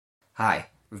Hi,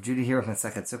 Rav Judah here with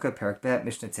Masechet Sukkah, Perek Bet,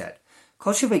 Mishnah Tet.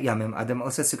 Kol Shavat Yamim Adam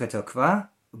Osa Sukkato Kva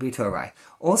Ubeito Arai.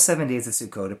 All 7 days of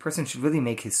Sukkot, a person should really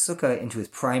make his Sukkah into his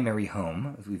primary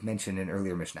home, as we've mentioned in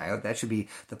earlier Mishnayot. That should be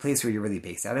the place where you're really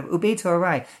based out of. Ubeito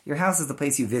Arai, your house is the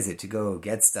place you visit to go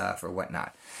get stuff or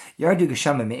whatnot. Yardu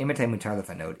Geshama Me'imatei Mutar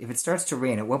Lefanot. If it starts to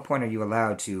rain, at what point are you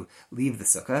allowed to leave the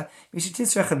Sukkah?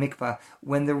 Mishatisrach Mikpah,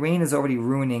 when the rain is already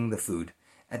ruining the food.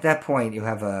 At that point, you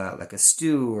have a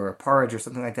stew or a porridge or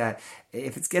something like that.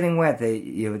 If it's getting wet,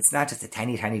 it's not just a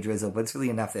tiny, tiny drizzle, but it's really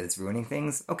enough that it's ruining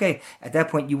things. Okay, at that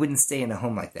point, you wouldn't stay in a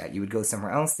home like that. You would go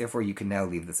somewhere else. Therefore, you can now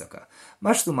leave the sukkah.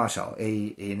 Mashlu mashal.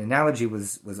 An analogy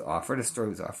was offered. A story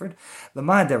was offered.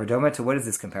 Lamad deradoma. To what is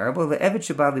this comparable? Le'evet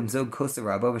shabal limzog kosta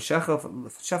rabo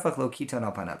v'shafach lo kiton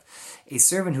al panav. A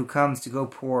servant who comes to go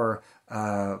pour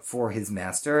for his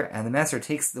master, and the master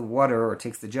takes the water or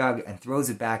takes the jug and throws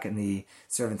it back in the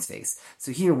servant's face.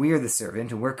 So here we are the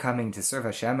servant, and we're coming to serve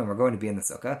Hashem, and we're going to be in the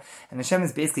sukkah, and Hashem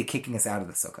is basically kicking us out of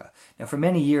the sukkah. Now, for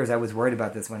many years, I was worried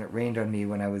about this when it rained on me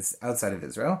when I was outside of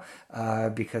Israel,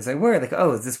 because I worried,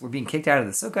 we're being kicked out of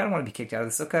the sukkah? I don't want to be kicked out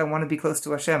of the sukkah. I want to be close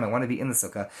to Hashem. I want to be in the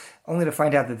sukkah, only to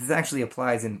find out that this actually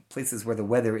applies in places where the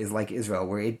weather is like Israel,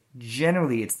 where it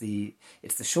generally, it's the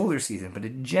shoulder season, but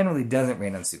it generally doesn't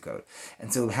rain on Sukkot.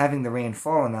 And so having the rain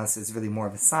fall on us is really more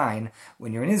of a sign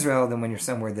when you're in Israel than when you're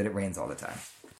somewhere that it rains all the time.